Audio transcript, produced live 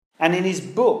And in his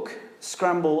book,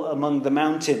 Scramble Among the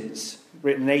Mountains,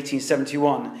 written in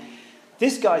 1871,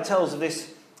 this guy tells of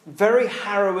this very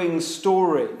harrowing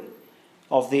story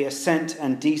of the ascent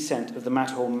and descent of the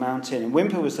Matterhorn mountain. And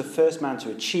Whymper was the first man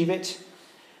to achieve it.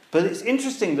 But it's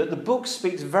interesting that the book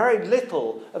speaks very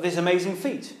little of this amazing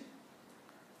feat.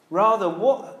 Rather,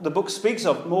 what the book speaks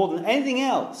of more than anything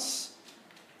else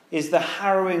is the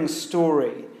harrowing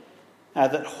story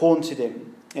that haunted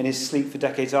him in his sleep for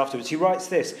decades afterwards. He writes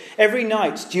this: "Every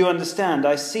night, do you understand,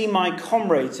 I see my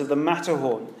comrades of the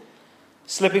Matterhorn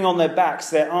slipping on their backs,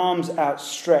 their arms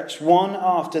outstretched, one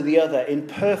after the other, in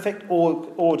perfect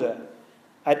order,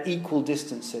 at equal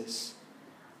distances.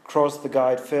 Cros the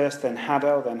guide first, then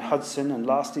Haddo, then Hudson, and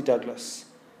lastly Douglas.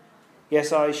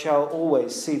 Yes, I shall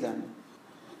always see them."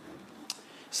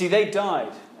 See, they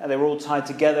died, and they were all tied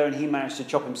together, and he managed to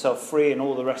chop himself free, and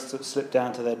all the rest slipped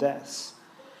down to their deaths.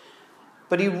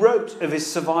 But he wrote of his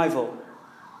survival.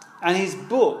 And his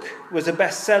book was a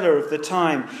bestseller of the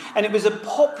time. And it was a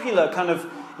popular kind of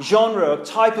genre, a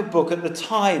type of book at the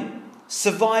time.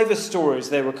 Survivor stories,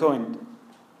 they were coined.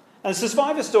 And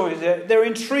survivor stories, they're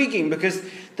intriguing because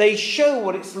they show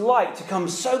what it's like to come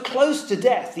so close to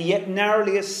death, yet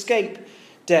narrowly escape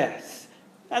death.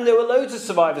 And there were loads of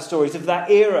survivor stories of that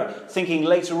era, thinking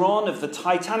later on of the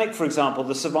Titanic, for example,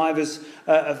 the survivors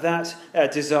of that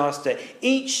disaster,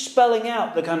 each spelling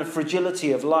out the kind of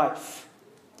fragility of life.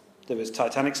 There was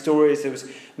Titanic stories, there was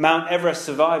Mount Everest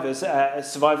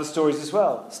survivor stories as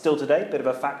well. Still today, bit of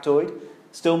a factoid,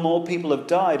 still more people have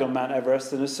died on Mount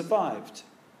Everest than have survived.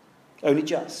 Only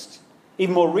just.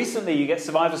 Even more recently, you get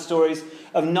survivor stories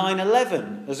of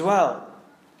 9/11 as well.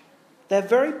 They're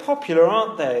very popular,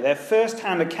 aren't they? They're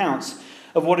first-hand accounts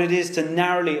of what it is to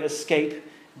narrowly escape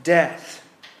death.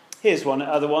 Here's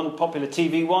another one, popular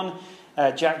TV one.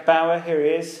 Jack Bauer, here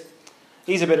he is.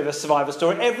 He's a bit of a survivor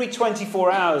story. Every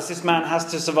 24 hours, this man has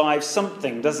to survive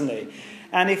something, doesn't he?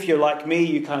 And if you're like me,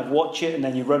 you kind of watch it and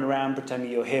then you run around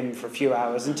pretending you're him for a few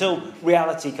hours until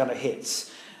reality kind of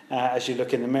hits as you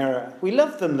look in the mirror. We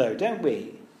love them, though, don't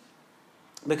we?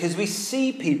 Because we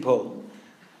see people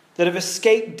that have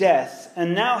escaped death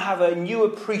and now have a new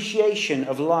appreciation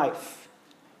of life.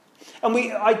 And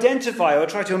we identify or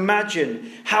try to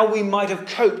imagine how we might have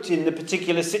coped in the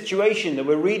particular situation that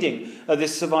we're reading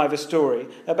this survivor story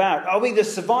about. Are we the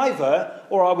survivor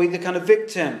or are we the kind of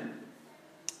victim?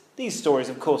 These stories,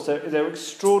 of course, they're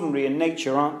extraordinary in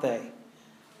nature, aren't they?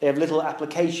 They have little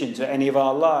application to any of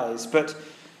our lives. But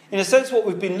in a sense, what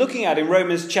we've been looking at in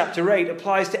Romans chapter 8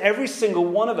 applies to every single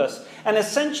one of us. And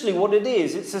essentially what it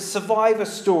is, it's a survivor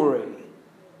story.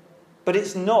 But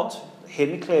it's not, hear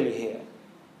me clearly here,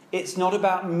 it's not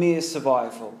about mere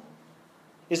survival.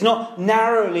 It's not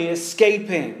narrowly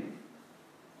escaping.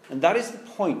 And that is the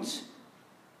point.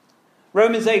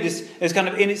 Romans 8 is kind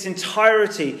of in its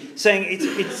entirety saying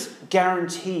it's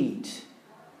guaranteed.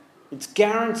 It's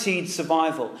guaranteed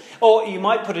survival. Or you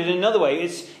might put it another way,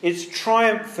 it's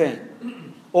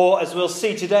triumphing. Or, as we'll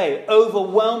see today,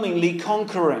 overwhelmingly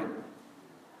conquering.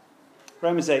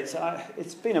 Romans 8,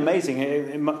 it's been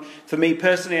amazing for me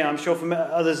personally, and I'm sure for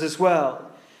others as well.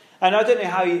 And I don't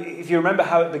know if you remember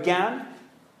how it began.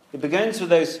 It begins with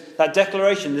that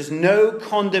declaration, there's no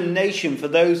condemnation for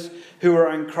those who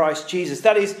are in Christ Jesus.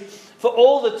 That is, for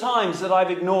all the times that I've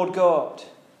ignored God,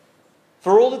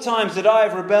 for all the times that I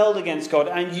have rebelled against God,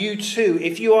 and you too,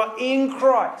 if you are in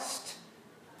Christ,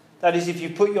 that is, if you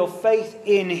put your faith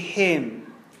in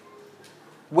Him,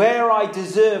 where I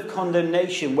deserve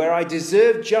condemnation, where I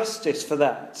deserve justice for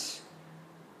that,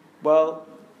 well,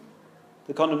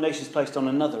 the condemnation is placed on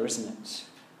another, isn't it?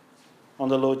 On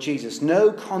the Lord Jesus.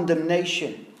 No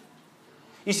condemnation.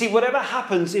 You see, whatever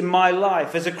happens in my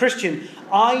life as a Christian,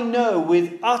 I know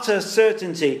with utter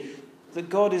certainty that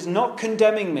God is not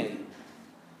condemning me.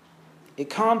 It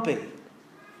can't be.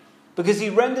 Because He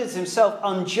renders Himself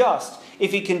unjust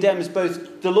if He condemns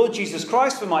both the Lord Jesus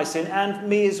Christ for my sin and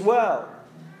me as well.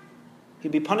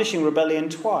 He'd be punishing rebellion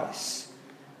twice.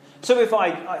 So if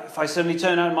I suddenly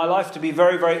turn out in my life to be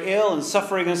very, very ill and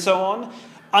suffering and so on,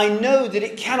 I know that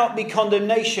it cannot be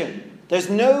condemnation. There's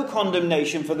no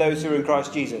condemnation for those who are in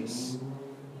Christ Jesus.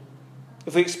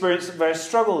 If we experience various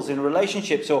struggles in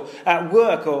relationships or at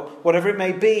work or whatever it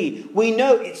may be, we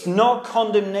know it's not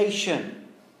condemnation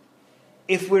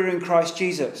if we're in Christ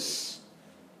Jesus.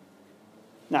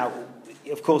 Now,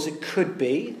 of course, it could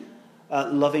be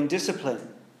loving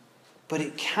discipline, but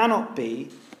it cannot be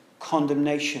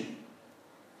condemnation.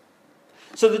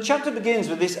 So the chapter begins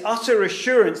with this utter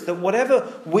assurance that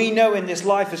whatever we know in this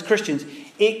life as Christians,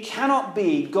 it cannot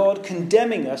be God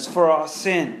condemning us for our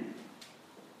sin.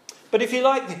 But if you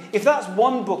like, if that's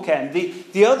one bookend,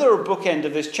 the other bookend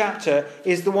of this chapter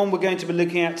is the one we're going to be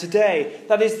looking at today.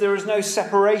 That is, there is no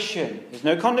separation. There's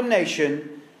no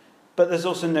condemnation, but there's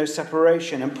also no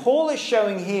separation. And Paul is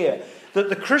showing here that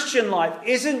the Christian life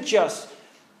isn't just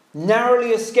narrowly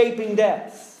escaping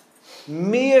death,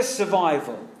 mere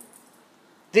survival.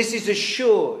 This is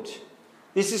assured.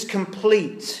 This is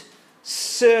complete,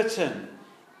 certain,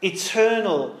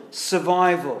 eternal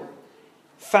survival,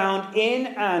 found in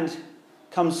and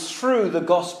comes through the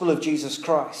gospel of Jesus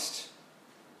Christ.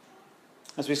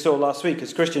 As we saw last week,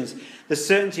 as Christians, the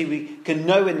certainty we can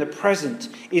know in the present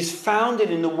is founded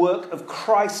in the work of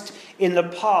Christ in the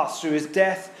past through his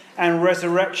death and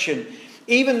resurrection.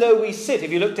 Even though we sit,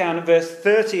 if you look down at verse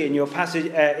 30 in your passage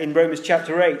in Romans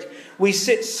chapter 8, we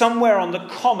sit somewhere on the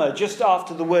comma just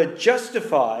after the word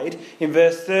justified in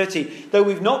verse 30. Though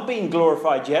we've not been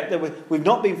glorified yet, though we've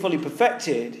not been fully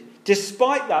perfected,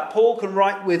 despite that, Paul can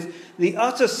write with the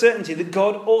utter certainty that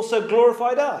God also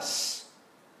glorified us.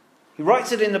 He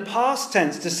writes it in the past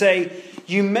tense to say,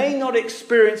 you may not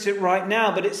experience it right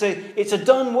now, but it's a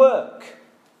done work.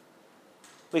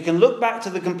 We can look back to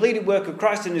the completed work of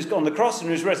Christ on the cross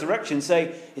and his resurrection and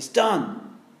say, it's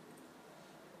done.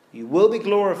 You will be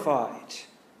glorified.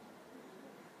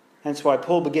 Hence why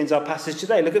Paul begins our passage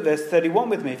today. Look at verse 31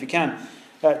 with me if you can,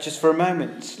 just for a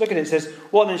moment. Look at it. It says,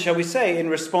 what then shall we say in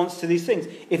response to these things?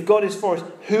 If God is for us,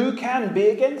 who can be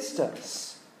against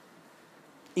us?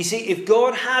 You see, if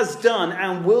God has done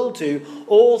and will do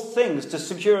all things to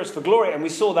secure us for glory, and we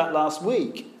saw that last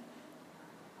week,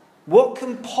 what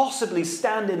can possibly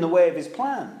stand in the way of his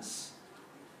plans?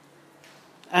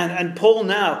 And Paul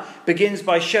now begins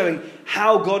by showing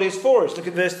how God is for us. Look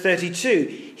at verse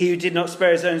 32. He who did not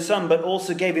spare his own son, but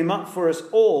also gave him up for us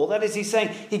all. That is, he's saying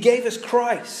he gave us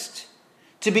Christ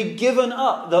to be given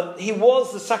up. That he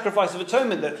was the sacrifice of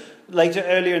atonement that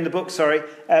earlier in the book,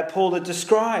 Paul had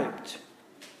described.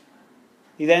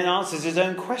 He then answers his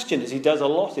own question, as he does a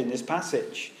lot in this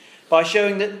passage, by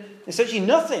showing that essentially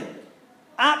nothing,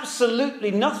 absolutely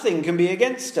nothing can be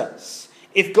against us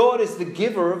if God is the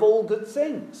giver of all good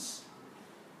things.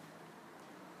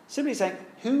 Simply saying,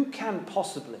 who can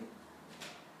possibly?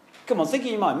 Come on, think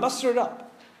in your mind, muster it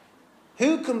up.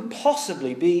 Who can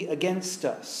possibly be against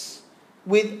us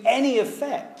with any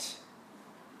effect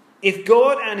if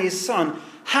God and his Son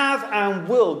have and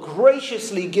will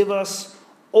graciously give us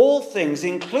all things,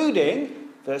 including,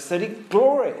 verse 30,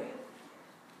 glory.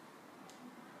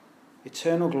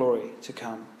 Eternal glory to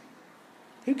come.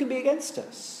 Who can be against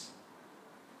us?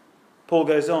 Paul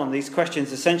goes on. These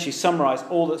questions essentially summarize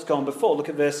all that's gone before. Look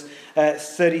at verse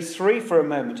 33 for a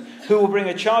moment. Who will bring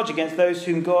a charge against those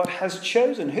whom God has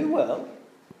chosen? Who will?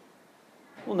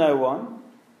 Well, no one.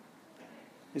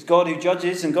 It's God who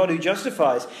judges and God who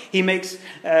justifies. He makes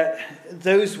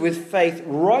those with faith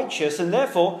righteous, and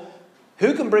therefore,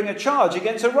 who can bring a charge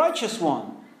against a righteous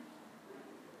one?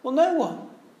 Well, no one.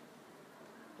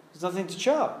 There's nothing to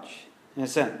charge, in a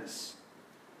sense.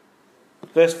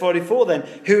 Verse 44 then,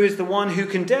 who is the one who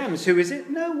condemns? Who is it?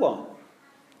 No one.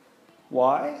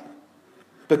 Why?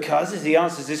 Because, as he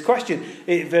answers this question,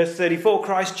 in verse 34,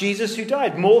 Christ Jesus who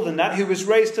died, more than that, who was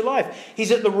raised to life.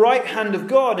 He's at the right hand of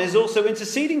God, is also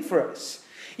interceding for us.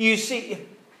 You see,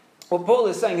 what Paul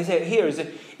is saying here is that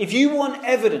if you want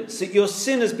evidence that your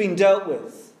sin has been dealt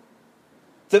with,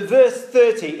 that verse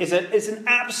 30 is an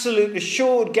absolute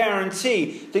assured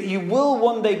guarantee that you will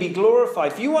one day be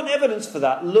glorified. If you want evidence for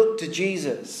that, look to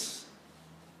Jesus,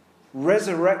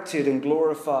 resurrected and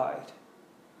glorified,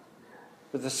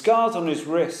 with the scars on his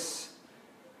wrists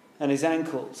and his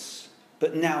ankles,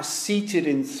 but now seated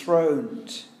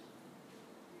enthroned.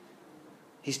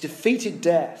 He's defeated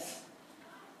death.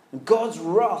 And God's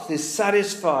wrath is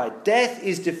satisfied. Death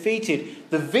is defeated.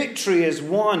 The victory is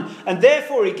won. And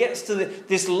therefore he gets to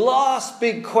this last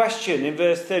big question in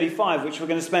verse 35, which we're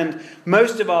going to spend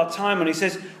most of our time on. He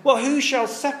says, well, who shall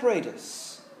separate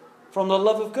us from the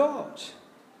love of God?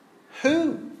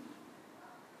 Who?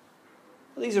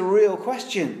 Well, these are real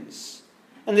questions.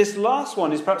 And this last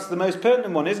one is perhaps the most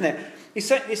pertinent one, isn't it? He's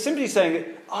simply saying,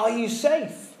 are you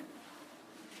safe?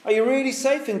 Are you really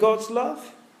safe in God's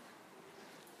love?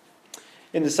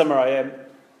 In the summer, I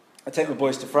take my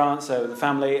boys to France with the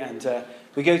family, and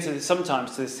we go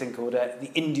sometimes to this thing called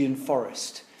the Indian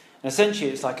forest. And essentially,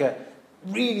 it's like a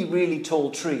really, really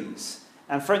tall trees.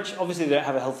 And French, obviously, they don't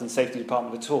have a health and safety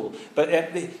department at all. But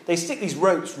they stick these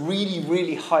ropes really,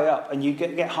 really high up, and you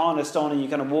get harnessed on, and you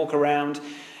kind of walk around.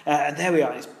 And there we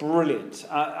are. It's brilliant.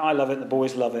 I love it. The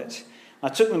boys love it. I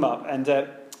took them up, and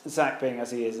Zach, being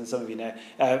as he is, and some of you know,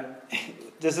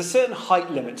 there's a certain height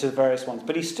limit to the various ones,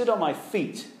 but he stood on my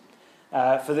feet.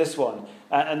 for this one.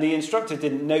 And the instructor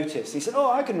didn't notice. He said,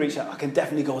 oh, I can reach out. I can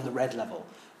definitely go on the red level.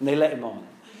 And they let him on.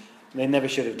 They never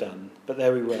should have done, but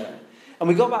there we were. And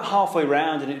we got about halfway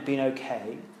round and it had been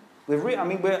okay.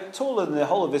 We're taller than the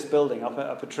whole of this building,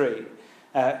 up a tree,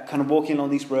 kind of walking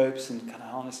along these ropes and kind of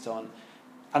harnessed on.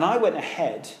 And I went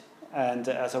ahead, and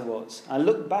as I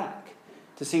looked back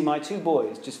to see my two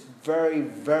boys just very,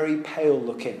 very pale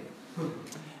looking.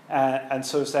 And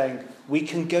sort of saying, we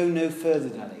can go no further,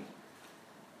 Daddy.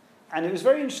 And it was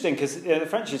very interesting because the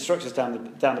French instructors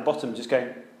down the bottom just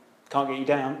going, can't get you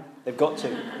down. They've got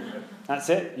to. That's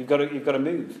it. You've got to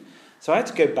move. So I had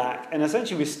to go back, and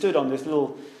essentially we stood on this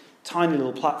tiny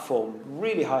little platform,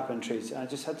 really high up in trees, and I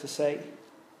just had to say,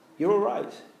 you're all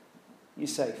right. You're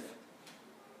safe.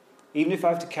 Even if I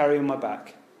have to carry you on my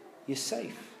back, you're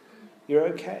safe. You're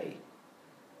okay.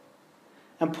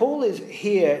 And Paul is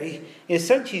here.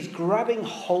 Essentially, he's grabbing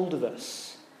hold of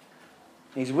us.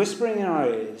 He's whispering in our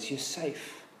ears, you're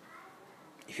safe.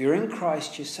 If you're in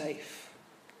Christ, you're safe.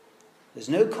 There's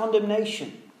no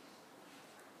condemnation.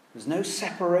 There's no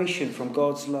separation from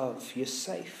God's love. You're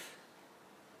safe.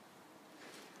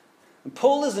 And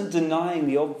Paul isn't denying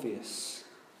the obvious.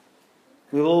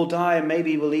 We will all die and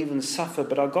maybe we'll even suffer,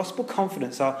 but our gospel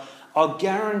confidence, our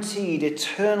guaranteed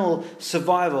eternal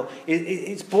survival,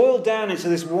 it's boiled down into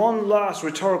this one last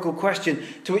rhetorical question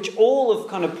to which all have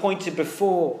kind of pointed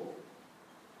before.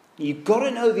 You've got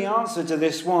to know the answer to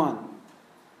this one.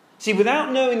 See,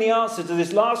 without knowing the answer to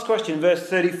this last question, verse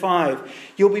 35,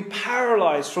 you'll be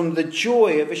paralyzed from the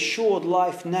joy of assured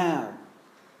life now.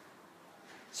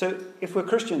 So, if we're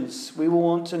Christians, we will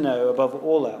want to know above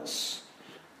all else,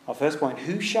 our first point,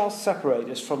 who shall separate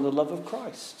us from the love of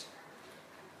Christ?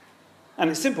 And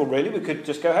it's simple, really. We could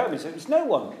just go home and say, there's no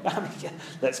one.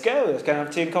 Let's go and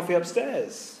have tea and coffee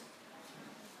upstairs.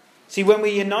 See, when we're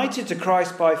united to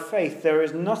Christ by faith, there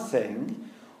is nothing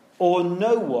or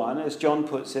no one, as John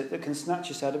puts it, that can snatch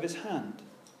us out of his hand.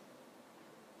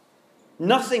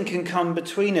 Nothing can come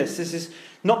between us. This is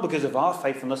not because of our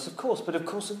faithfulness, of course, but of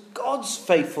course of God's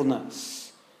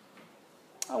faithfulness.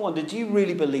 I wonder, do you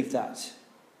really believe that?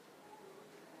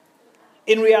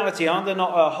 In reality, aren't there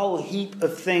not a whole heap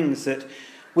of things that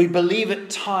we believe at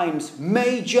times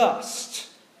may just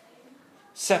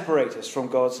separate us from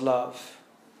God's love?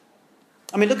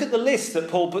 I mean, look at the list that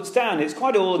Paul puts down. It's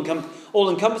quite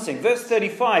all-encompassing. Verse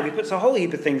 35, he puts a whole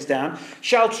heap of things down.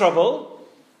 Shall trouble,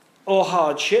 or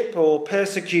hardship, or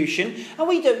persecution. And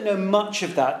we don't know much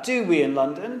of that, do we, in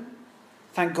London?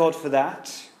 Thank God for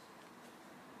that.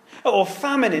 Or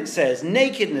famine, it says,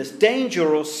 nakedness,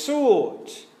 danger, or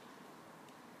sword.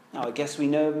 Now, I guess we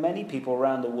know of many people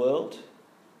around the world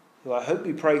who I hope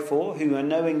we pray for, who are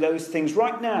knowing those things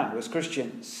right now as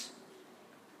Christians.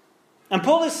 And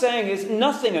Paul is saying is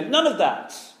none of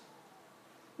that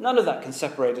can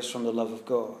separate us from the love of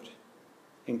God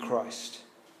in Christ.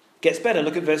 Gets better.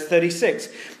 Look at verse 36.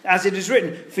 As it is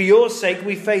written, for your sake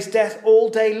we face death all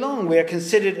day long. We are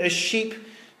considered as sheep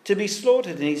to be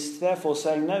slaughtered. And he's therefore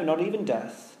saying, no, not even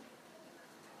death.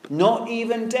 Not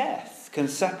even death can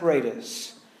separate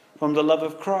us from the love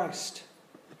of Christ.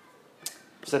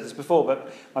 I've said this before,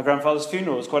 but my grandfather's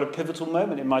funeral was quite a pivotal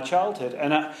moment in my childhood.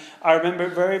 And I remember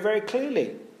it very, very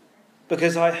clearly.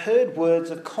 Because I heard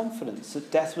words of confidence that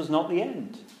death was not the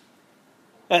end.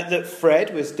 That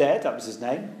Fred was dead, that was his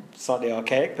name. Slightly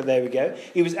archaic, but there we go.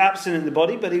 He was absent in the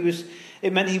body, but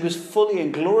it meant he was fully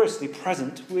and gloriously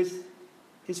present with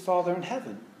his Father in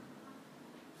heaven.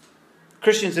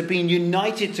 Christians have been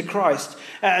united to Christ,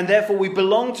 and therefore we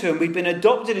belong to him. We've been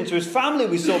adopted into his family,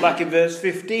 we saw back in verse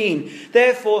 15.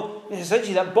 Therefore,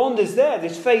 essentially that bond is there,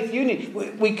 this faith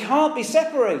union. We can't be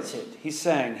separated, he's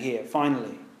saying here,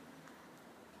 finally.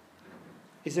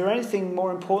 Is there anything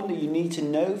more important that you need to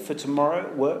know for tomorrow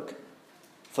at work?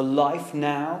 For life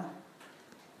now?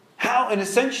 How, and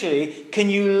essentially,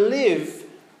 can you live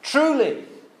truly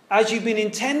as you've been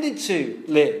intended to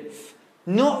live,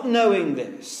 not knowing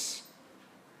this?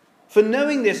 For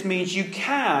knowing this means you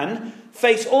can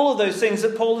face all of those things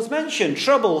that Paul has mentioned.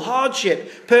 Trouble,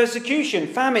 hardship, persecution,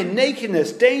 famine,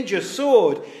 nakedness, danger,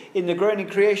 sword in the groaning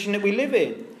creation that we live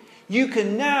in. You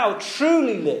can now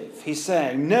truly live, he's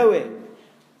saying, knowing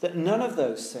that none of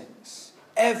those things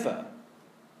ever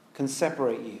can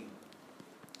separate you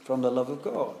from the love of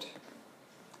God.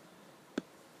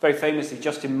 Very famously,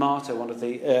 Justin Martyr, one of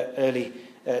the early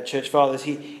church fathers,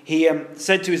 he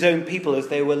said to his own people as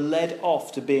they were led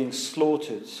off to being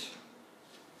slaughtered,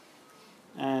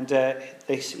 and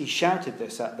he shouted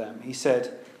this at them. He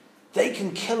said, they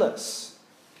can kill us,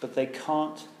 but they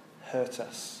can't hurt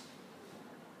us.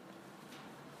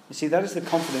 You see, that is the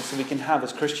confidence that we can have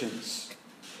as Christians.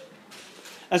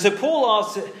 And so Paul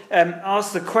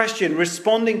asks the question,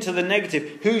 responding to the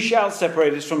negative, who shall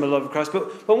separate us from the love of Christ?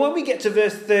 But when we get to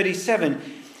verse 37,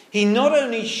 he not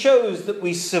only shows that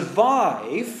we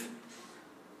survive,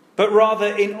 but rather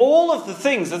in all of the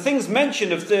things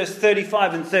mentioned of verse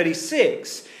 35 and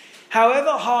 36,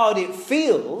 however hard it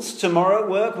feels tomorrow at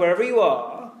work, wherever you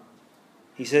are,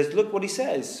 he says, look what he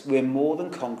says, we're more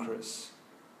than conquerors.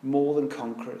 More than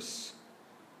conquerors.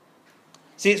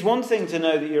 See, it's one thing to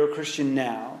know that you're a Christian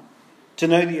now, to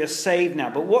know that you're saved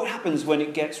now, but what happens when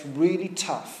it gets really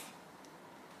tough?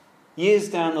 Years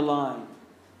down the line,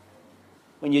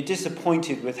 when you're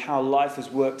disappointed with how life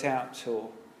has worked out, or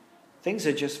things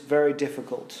are just very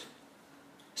difficult.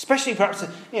 Especially perhaps,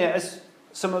 as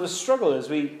some of us struggle as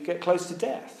we get close to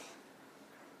death.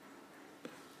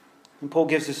 And Paul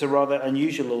gives us a rather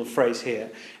unusual little phrase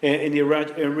here in the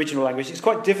original language. It's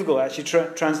quite difficult actually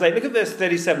to translate. Look at verse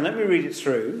 37. Let me read it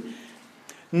through.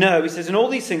 No, he says, in all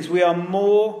these things we are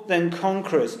more than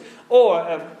conquerors.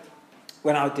 Or,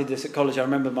 when I did this at college, I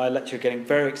remember my lecturer getting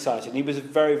very excited. He was a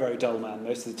very, very dull man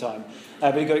most of the time.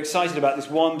 But he got excited about this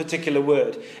one particular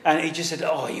word. And he just said,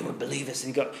 oh, you would believe this.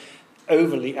 And he got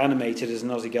overly animated as an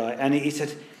Aussie guy. And he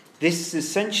said, this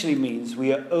essentially means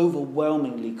we are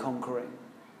overwhelmingly conquering.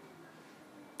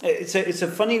 It's a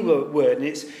funny word, and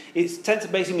it's tends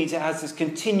to basically mean it has this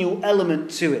continual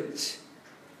element to it.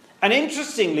 And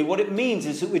interestingly, what it means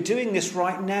is that we're doing this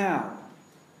right now.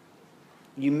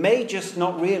 You may just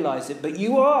not realize it, but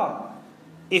you are,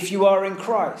 if you are in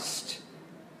Christ.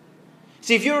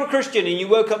 See, if you're a Christian and you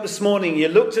woke up this morning, you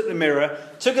looked at the mirror,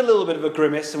 took a little bit of a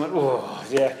grimace and went, oh,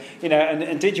 yeah,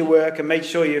 and did your work and made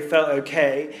sure you felt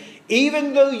okay,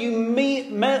 even though you may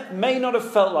not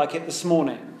have felt like it this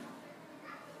morning,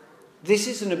 this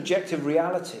is an objective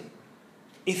reality.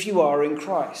 If you are in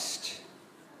Christ,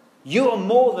 you are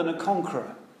more than a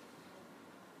conqueror.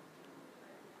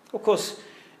 Of course,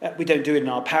 we don't do it in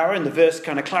our power, and the verse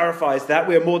kind of clarifies that.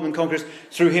 We are more than conquerors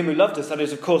through him who loved us. That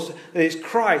is, of course, is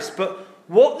Christ. But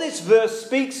what this verse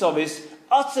speaks of is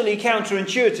utterly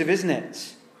counterintuitive, isn't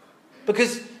it?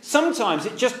 Because sometimes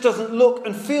it just doesn't look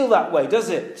and feel that way, does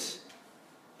it?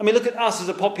 I mean, look at us as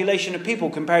a population of people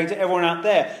comparing to everyone out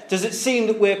there. Does it seem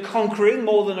that we're conquering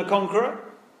more than a conqueror?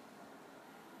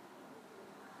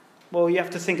 Well, you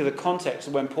have to think of the context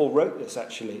of when Paul wrote this,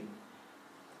 actually.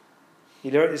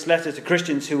 He wrote this letter to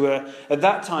Christians who were, at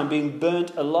that time, being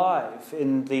burnt alive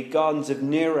in the gardens of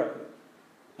Nero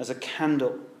as a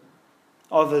candle.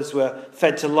 Others were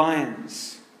fed to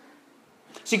lions.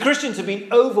 See, Christians have been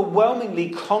overwhelmingly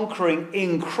conquering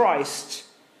in Christ,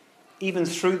 even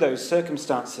through those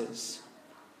circumstances.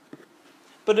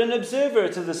 But an observer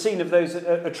to the scene of those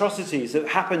atrocities that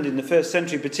happened in the first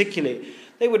century particularly,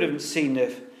 they would have seen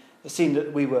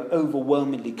that we were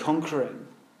overwhelmingly conquering.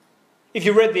 If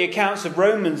you read the accounts of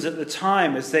Romans at the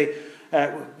time as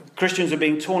Christians were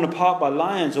being torn apart by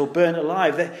lions or burnt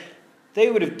alive,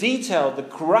 they would have detailed the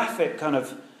graphic kind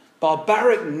of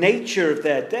barbaric nature of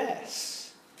their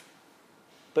deaths.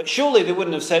 But surely they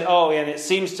wouldn't have said, oh, yeah, and it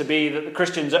seems to be that the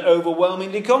Christians are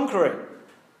overwhelmingly conquering.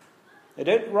 They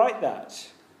don't write that.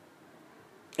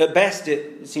 At best,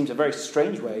 it seems a very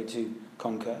strange way to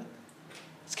conquer.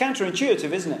 It's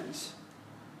counterintuitive, isn't it?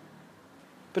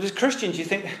 But as Christians, you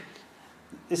think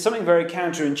there's something very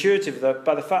counterintuitive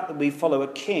by the fact that we follow a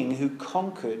king who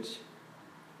conquered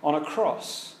on a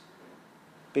cross,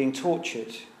 being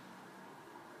tortured.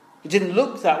 It didn't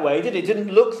look that way, did it? It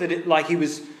didn't look like he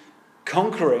was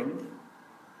conquering.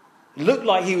 It looked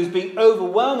like he was being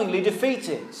overwhelmingly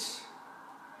defeated.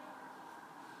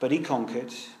 But he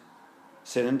conquered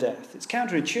sin and death. It's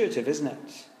counterintuitive, isn't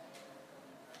it?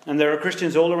 And there are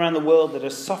Christians all around the world that are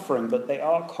suffering, but they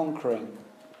are conquering.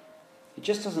 It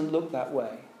just doesn't look that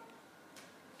way.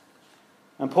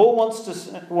 And Paul wants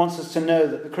us to know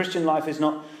that the Christian life is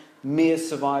not mere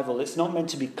survival. It's not meant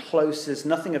to be close. There's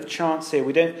nothing of chance here.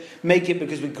 We don't make it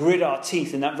because we grit our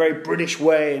teeth in that very British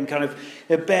way and kind of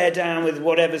bear down with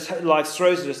whatever life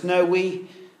throws at us. No, we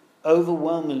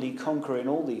overwhelmingly conquer in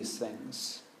all these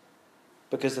things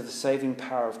because of the saving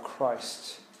power of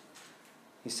Christ.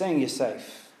 He's saying you're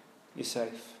safe. You're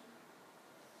safe.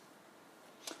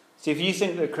 See, if you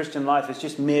think that Christian life is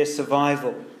just mere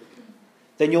survival,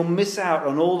 then you'll miss out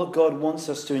on all that God wants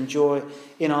us to enjoy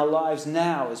in our lives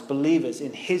now as believers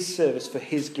in his service for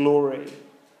his glory.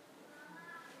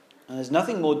 And there's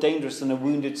nothing more dangerous than a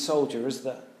wounded soldier, is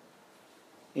there?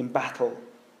 In battle.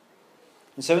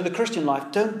 And so in the Christian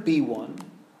life, don't be one.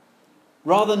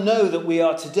 Rather know that we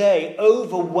are today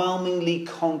overwhelmingly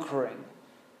conquering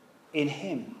in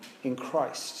him, in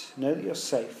Christ. Know that you're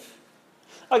safe.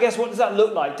 I guess what does that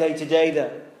look like day to day,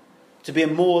 though? To be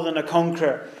more than a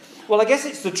conqueror. Well, I guess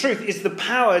it's the truth. It's the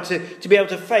power to be able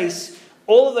to face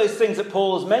all of those things that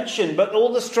Paul has mentioned, but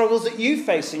all the struggles that you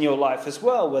face in your life as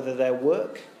well, whether they're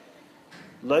work,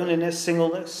 loneliness,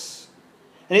 singleness.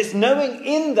 And it's knowing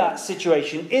in that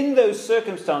situation, in those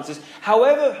circumstances,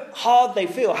 however hard they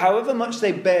feel, however much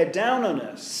they bear down on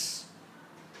us,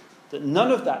 that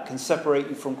none of that can separate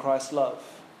you from Christ's love.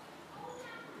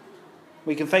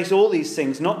 We can face all these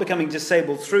things, not becoming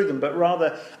disabled through them, but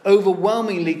rather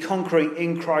overwhelmingly conquering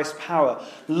in Christ's power,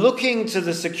 looking to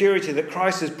the security that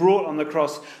Christ has brought on the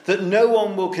cross, that no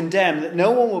one will condemn, that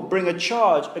no one will bring a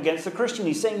charge against the Christian.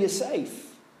 He's saying you're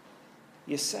safe.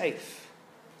 You're safe.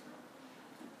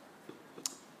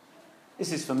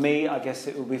 This is for me. I guess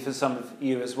it will be for some of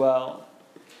you as well.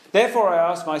 Therefore, I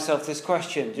ask myself this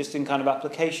question, just in kind of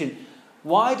application.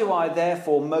 Why do I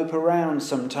therefore mope around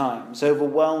sometimes,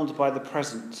 overwhelmed by the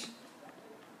present?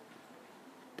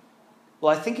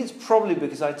 Well, I think it's probably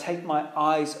because I take my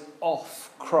eyes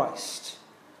off Christ.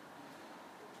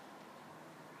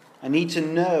 I need to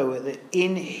know that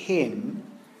in him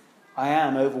I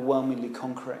am overwhelmingly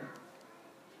conquering.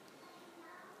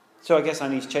 So I guess I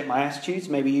need to check my attitudes.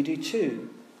 Maybe you do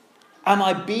too. Am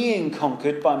I being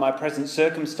conquered by my present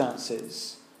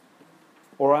circumstances?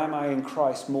 Or am I in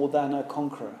Christ more than a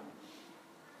conqueror?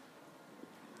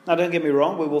 Now, don't get me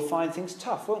wrong, we will find things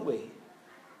tough, won't we?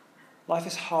 Life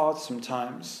is hard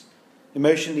sometimes.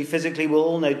 Emotionally, physically, we'll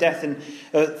all know death in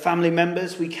family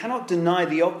members. We cannot deny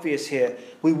the obvious here.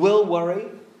 We will worry.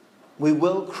 We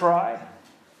will cry.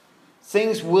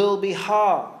 Things will be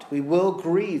hard. We will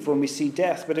grieve when we see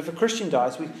death. But if a Christian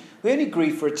dies, we only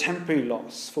grieve for a temporary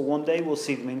loss. For one day we'll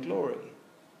see them in glory.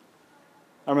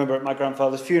 I remember at my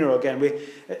grandfather's funeral again,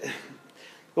 there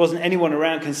wasn't anyone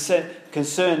around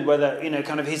concerned whether,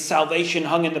 kind of his salvation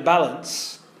hung in the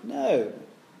balance. No.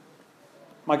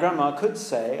 My grandma could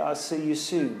say, I'll see you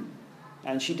soon.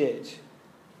 And she did.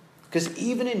 Because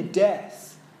even in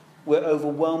death, we're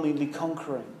overwhelmingly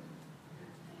conquering.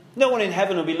 No one in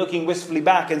heaven will be looking wistfully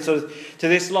back and sort of to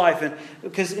this life,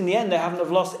 because in the end they haven't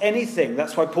have lost anything.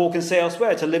 That's why Paul can say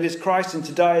elsewhere, to live is Christ and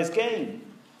to die is gain.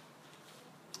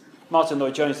 Martin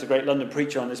Lloyd-Jones, the great London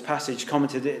preacher on this passage,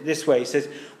 commented it this way. He says,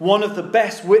 one of the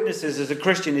best witnesses as a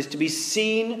Christian is to be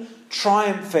seen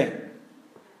triumphing.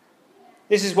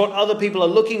 This is what other people are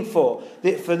looking for.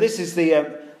 For this is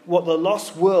what the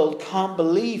lost world can't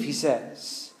believe, he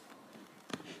says.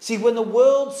 See, when the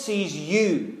world sees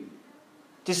you,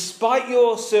 despite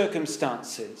your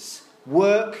circumstances,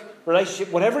 work,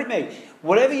 relationship, whatever it may be,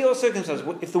 whatever your circumstances,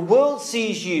 if the world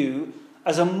sees you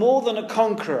as a more than a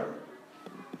conqueror,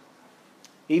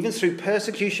 even through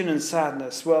persecution and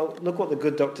sadness, well, look what the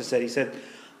good doctor said. He said,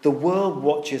 the world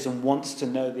watches and wants to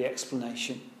know the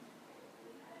explanation.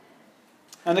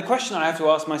 And the question I have to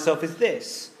ask myself is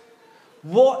this.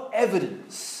 What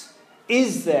evidence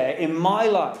is there in my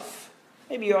life?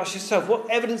 Maybe you ask yourself, what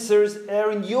evidence is there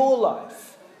in your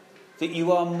life that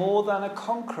you are more than a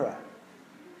conqueror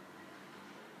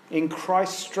in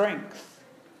Christ's strength?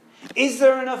 Is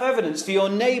there enough evidence for your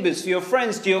neighbours, for your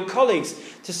friends, to your colleagues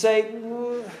to say,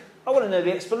 I want to know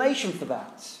the explanation for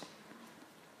that?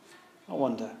 I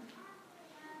wonder.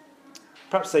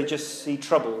 Perhaps they just see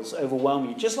troubles overwhelm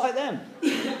you, just like them.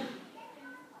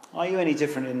 Are you any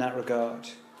different in that regard?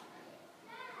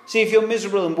 See, if you're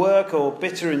miserable in work or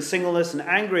bitter in singleness and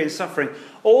angry in suffering,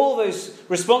 all those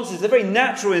responses, they're very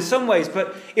natural in some ways,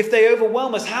 but if they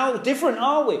overwhelm us, how different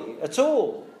are we at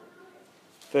all?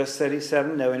 Verse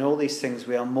 37, no, in all these things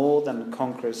we are more than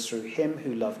conquerors through him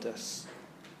who loved us.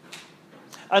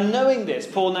 And knowing this,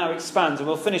 Paul now expands, and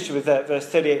we'll finish with verse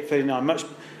 38-39 much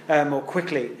more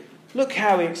quickly. Look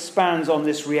how he expands on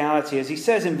this reality as he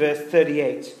says in verse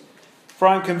 38, for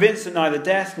I am convinced that neither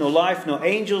death, nor life, nor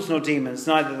angels, nor demons,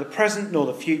 neither the present nor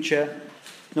the future,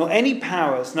 nor any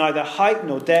powers, neither height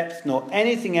nor depth, nor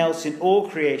anything else in all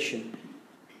creation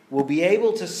will be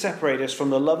able to separate us from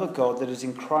the love of God that is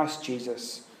in Christ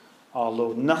Jesus our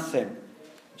Lord. Nothing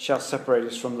shall separate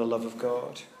us from the love of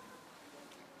God.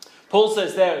 Paul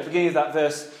says there at the beginning of that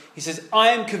verse, he says, I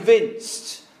am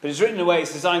convinced. But it's written in a way, he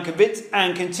says, I am convinced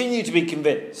and continue to be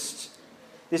convinced.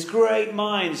 This great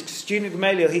mind, student of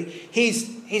Gamaliel,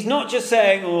 he's not just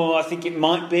saying, oh, I think it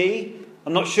might be,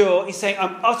 I'm not sure. He's saying,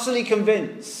 I'm utterly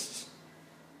convinced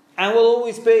and will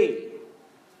always be.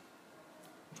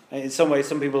 In some ways,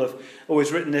 some people have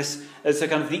always written this as a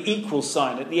kind of the equal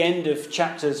sign at the end of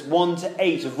chapters 1 to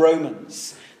 8 of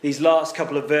Romans. These last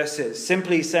couple of verses,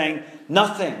 simply saying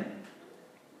nothing.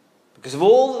 Because of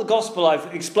all the gospel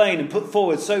I've explained and put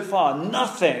forward so far,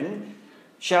 nothing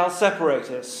shall separate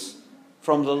us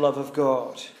from the love of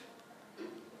God.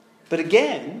 But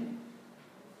again,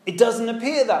 it doesn't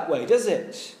appear that way, does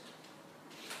it?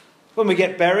 When we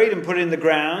get buried and put in the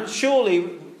ground,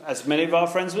 surely, as many of our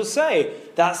friends will say,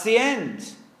 that's the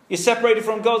end. You're separated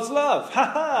from God's love. Ha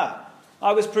ha!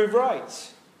 I was proved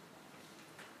right.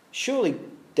 Surely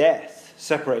death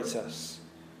separates us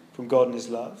from God and his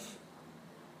love.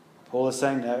 Paul is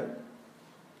saying no.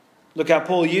 Look how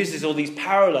Paul uses all these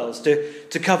parallels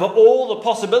to cover all the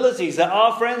possibilities that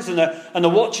our friends and the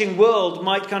watching world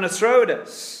might kind of throw at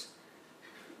us.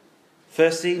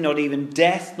 Firstly, not even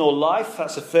death nor life.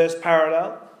 That's the first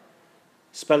parallel,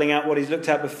 spelling out what he's looked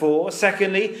at before.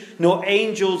 Secondly, nor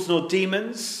angels nor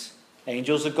demons.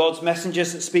 Angels are God's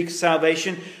messengers that speak of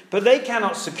salvation, but they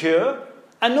cannot secure,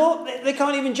 and nor they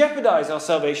can't even jeopardize our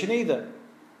salvation either.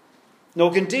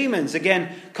 Nor can demons.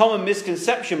 Again, common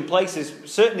misconception places,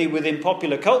 certainly within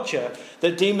popular culture,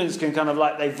 that demons can kind of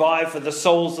like they vie for the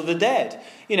souls of the dead,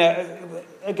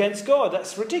 against God.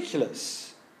 That's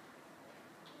ridiculous.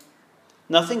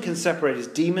 Nothing can separate us.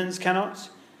 Demons cannot.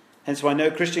 Hence why no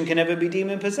Christian can ever be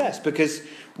demon-possessed, because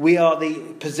we are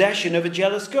the possession of a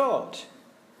jealous God.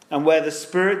 And where the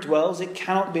Spirit dwells, it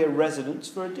cannot be a residence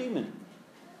for a demon.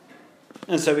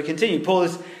 And so we continue. Paul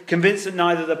is convinced that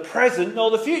neither the present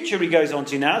nor the future, he goes on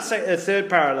to now, say a third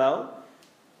parallel,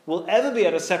 will ever be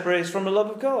able to separate us from the love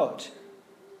of God.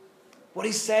 What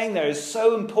he's saying there is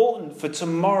so important for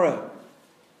tomorrow.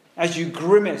 As you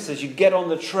grimace, as you get on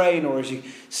the train, or as you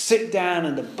sit down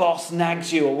and the boss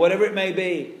nags you, or whatever it may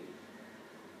be.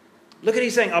 Look at what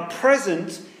he's saying. Our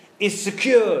present is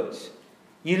secured.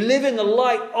 You live in the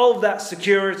light of that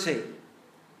security.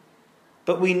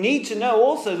 But we need to know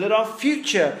also that our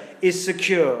future is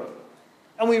secure.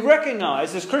 And we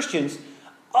recognize as Christians,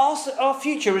 our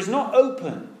future is not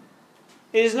open.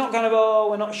 It is not kind of,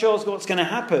 we're not sure what's going to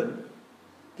happen.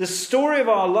 The story of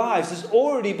our lives has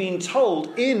already been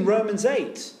told in Romans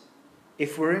 8,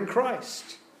 if we're in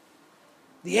Christ.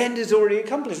 The end is already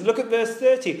accomplished. Look at verse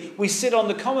 30. We sit on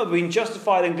the comma, being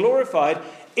justified and glorified.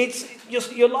 It's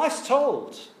your life's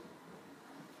told.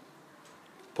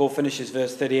 Paul finishes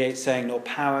verse 38 saying, nor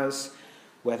powers,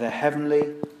 whether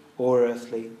heavenly or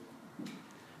earthly.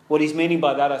 What he's meaning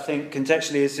by that, I think,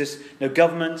 contextually is just no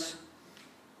government.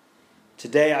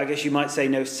 Today, I guess you might say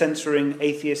no censoring,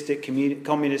 atheistic,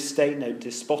 communist state, no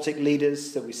despotic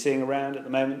leaders that we're seeing around at the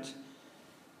moment.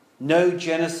 No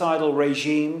genocidal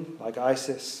regime like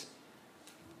ISIS.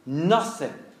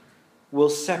 Nothing will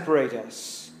separate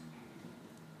us.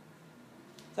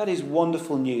 That is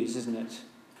wonderful news, isn't it?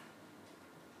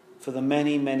 For the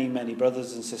many, many, many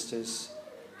brothers and sisters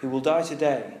who will die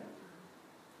today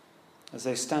as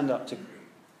they stand up to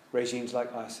regimes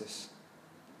like ISIS.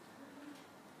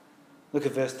 Look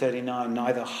at verse 39.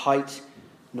 Neither height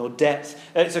nor depth.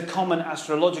 It's a common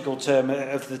astrological term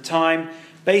of the time.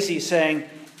 Basically saying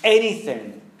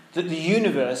anything that the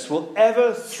universe will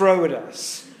ever throw at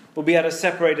us will be able to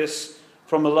separate us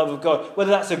from the love of God.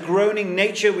 Whether that's a groaning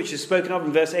nature, which is spoken of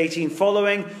in verse 18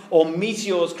 following, or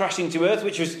meteors crashing to earth,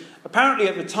 which was apparently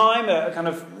at the time a kind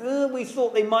of, we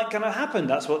thought they might kind of happen.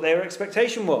 That's what their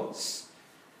expectation was.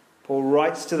 Paul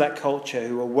writes to that culture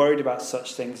who are worried about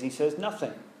such things. He says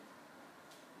nothing.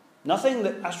 Nothing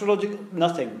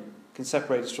can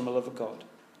separate us from the love of God.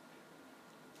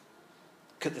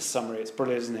 Look at the summary. It's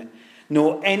brilliant, isn't it?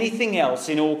 Nor anything else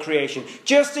in all creation.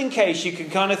 Just in case you can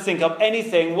kind of think of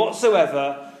anything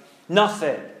whatsoever,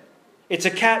 nothing. It's a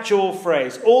catch-all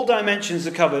phrase. All dimensions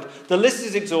are covered. The list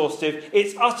is exhaustive.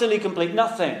 It's utterly complete.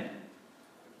 Nothing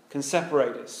can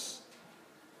separate us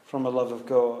from the love of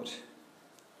God.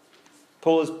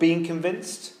 Paul has been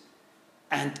convinced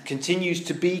and continues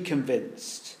to be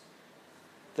convinced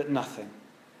that nothing.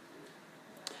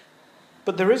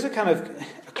 But there is a kind of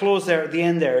a clause there at the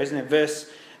end there, isn't it? Verse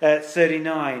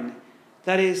 39.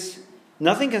 That is,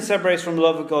 nothing can separate us from the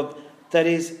love of God that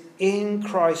is in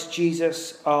Christ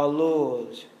Jesus our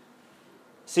Lord.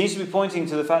 Seems to be pointing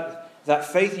to the fact that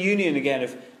faith union again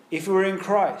of if we're in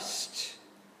Christ.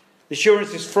 The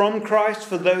assurance is from Christ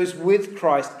for those with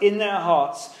Christ in their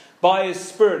hearts by his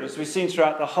Spirit, as we've seen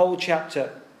throughout the whole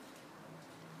chapter.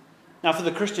 Now, for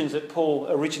the Christians that Paul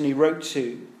originally wrote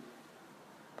to,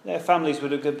 their families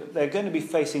they're going to be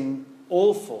facing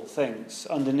awful things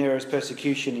under Nero's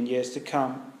persecution in years to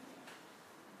come.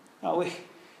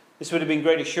 This would have been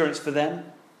great assurance for them.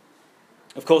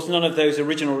 Of course, none of those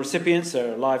original recipients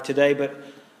are alive today, but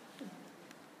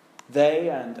they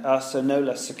and us are no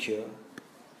less secure.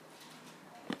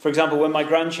 For example, when my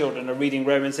grandchildren are reading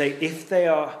Romans 8, if they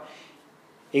are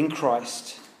in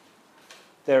Christ,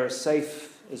 they're as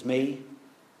safe as me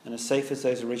and as safe as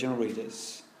those original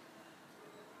readers.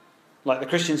 Like the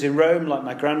Christians in Rome, like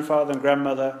my grandfather and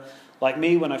grandmother, like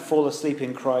me when I fall asleep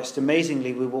in Christ,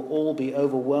 amazingly we will all be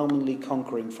overwhelmingly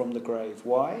conquering from the grave.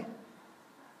 Why?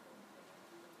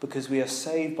 because we are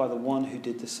saved by the one who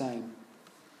did the same.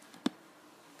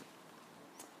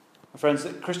 My friends,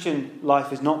 the Christian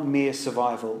life is not mere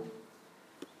survival.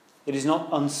 It is not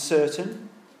uncertain.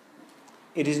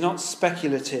 It is not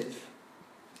speculative.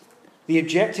 The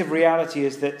objective reality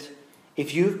is that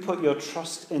if you've put your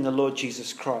trust in the Lord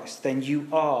Jesus Christ, then you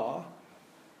are,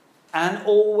 and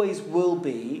always will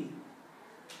be,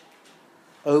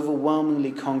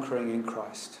 overwhelmingly conquering in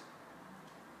Christ.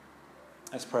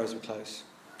 Let's pray as we close.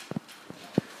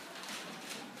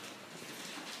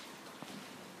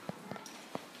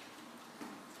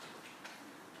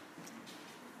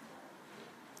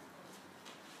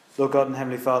 Lord God and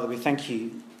Heavenly Father, we thank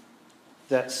you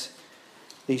that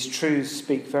these truths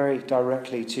speak very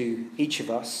directly to each of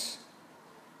us,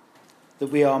 that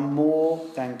we are more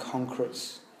than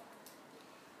conquerors.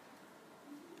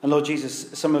 And Lord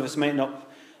Jesus, some of us may not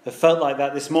have felt like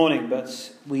that this morning,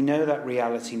 but we know that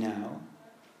reality now.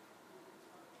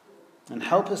 And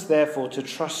help us therefore to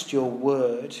trust your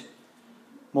word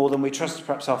more than we trust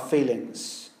perhaps our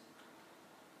feelings,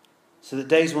 so that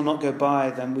days will not go by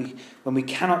when we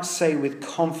cannot say with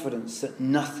confidence that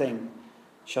nothing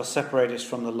shall separate us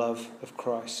from the love of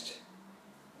Christ.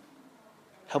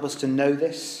 Help us to know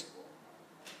this.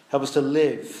 Help us to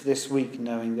live this week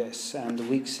knowing this, and the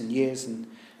weeks and years and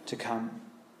to come.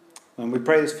 And we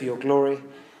pray this for your glory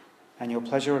and your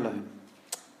pleasure alone.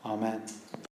 Amen.